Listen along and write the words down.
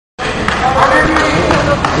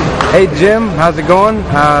Hey Jim, how's it going?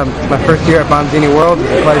 It's my first year at Bonzini World.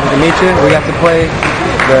 It's a pleasure to meet you. We got to play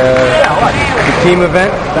the team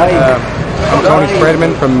event. I'm Tony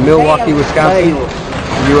Spreadman from Milwaukee, Wisconsin,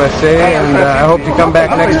 USA, and I hope you come back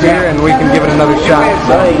next year and we can give it another shot.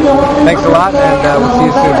 So, thanks a lot, and we'll see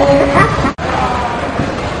you soon.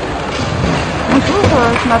 Bonjour,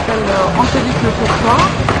 je m'appelle Angélique Le Courtois.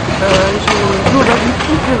 Je joue au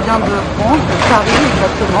Rugby, je viens de France, de Paris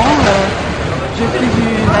exactement. Je suis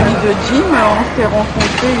une amie de Jim, on s'est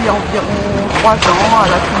rencontrés il y a environ 3 ans à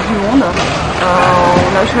la Coupe du Monde.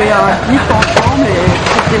 On a joué un hit ensemble et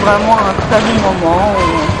c'était vraiment un très bon moment.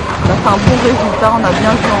 On a fait un bon résultat, on a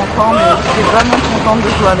bien joué ensemble et j'étais vraiment contente de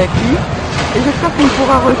jouer avec lui. Et j'espère qu'on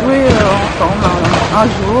pourra rejouer ensemble un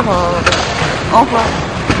jour. Au revoir.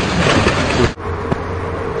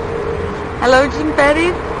 Hello Jim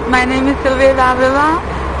Paris, my name is Sylvia Davila.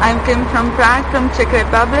 I came from Prague, from Czech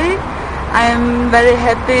Republic. I am very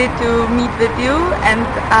happy to meet with you and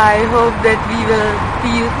I hope that we will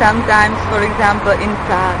see you sometimes, for example in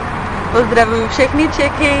Prague. Pozdravuju všechny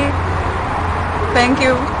Čechy. Thank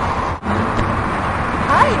you.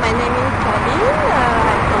 Hi, my name is Sabine.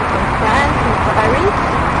 I come from France, in Paris.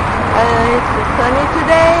 It's sunny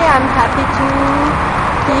today. I'm happy to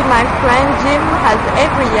see my friend Jim as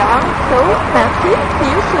every year. So, merci. See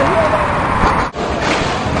you soon.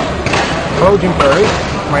 Hello Jim Paris.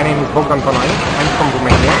 My name is Bogdan Panay. I'm from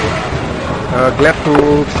Romania. Glad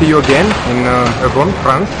to see you again in Egon,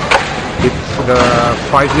 France. It's the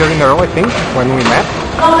 5th year in a row, I think, when we met.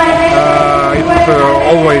 It's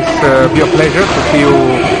always be a pleasure to see you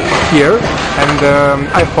here, and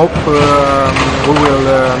I hope we will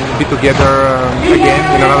be together again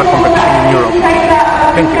in another competition in Europe.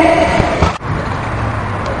 Thank you.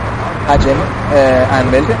 Hi Jim, I'm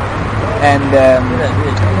Milde. And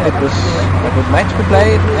it was a good match we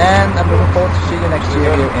played, and I'm looking forward to see you next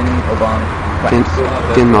year here in Auban, France.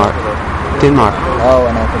 Denmark. Oh,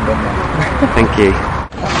 and I'm from Denmark. Thank you.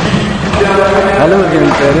 Hello, Jim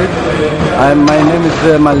Paris. My name is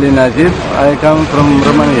Malin Najib. I come from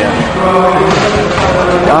Romania.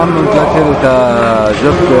 I'm interested in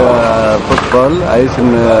just football. Aici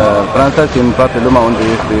în Franța și în toată lumea unde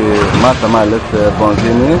este masa, mai ales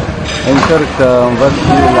Bonzini. Încerc să învăț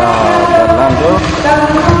și la Orlando și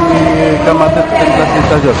cam atât pentru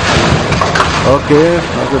să joc. Ok,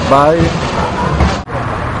 goodbye.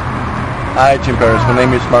 Hi Jim Paris, my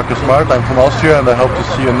name is Marcus Smart. I'm from Austria and I hope to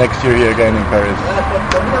see you next year here again in Paris.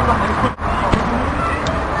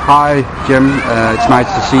 Hi Jim, it's nice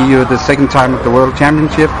to see you the second time at the World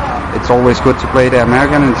Championship. It's always good to play the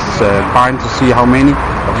American. It's fine to see how many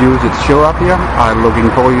of you that show up here. I'm looking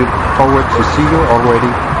forward to see you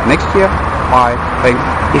already next year. Bye. Thanks.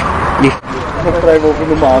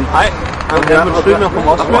 Hi, I'm Helmut Strömer from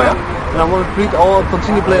Austria. And I want to greet all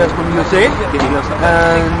Bonzini players from USA,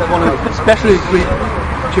 and I want to especially greet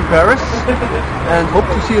Jim Paris, and hope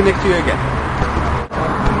to see you next year again.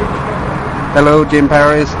 Hello Jim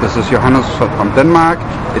Paris, this is Johannes from Denmark.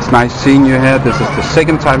 It's nice seeing you here. This is the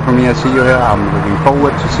second time for me I see you here. I'm looking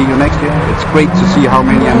forward to see you next year. It's great to see how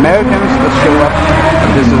many Americans that show up at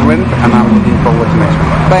this event, and I'm looking forward to next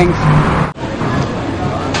year. Thanks.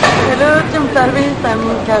 Hello Jim Paris, I'm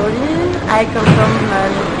Caroline. I come from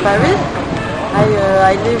Paris.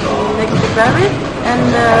 I live next to Paris, and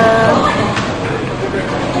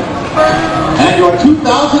your 2009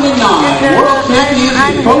 World Champions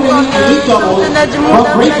in Co-League Elite Doubles from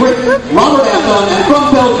Great Britain, Robert Evan, and from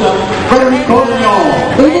Belgium, Frédéric Colignon.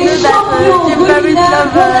 Et les champions de l'Union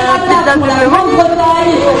pour la grande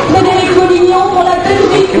Bretagne, Frédéric Colignon pour la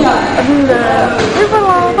Belgique.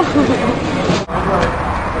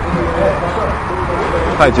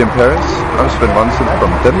 Hi Jim Paris, I'm Sven Monsen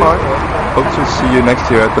from Denmark. Hope to see you next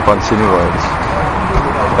year at the Bonzini Worlds.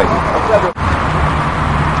 Thank you.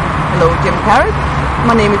 hello Jim Paris.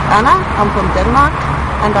 My name is Anna. I'm from Denmark,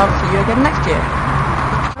 and I'll see you again next year.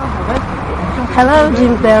 Hello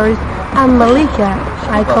Jim Paris. I'm Malika.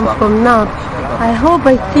 I come from Nantes. I hope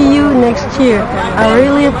I see you next year. I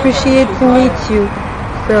really appreciate to meet you.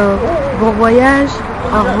 So, bon voyage,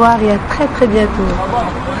 au revoir et à très très bientôt.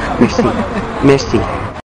 Merci. Merci.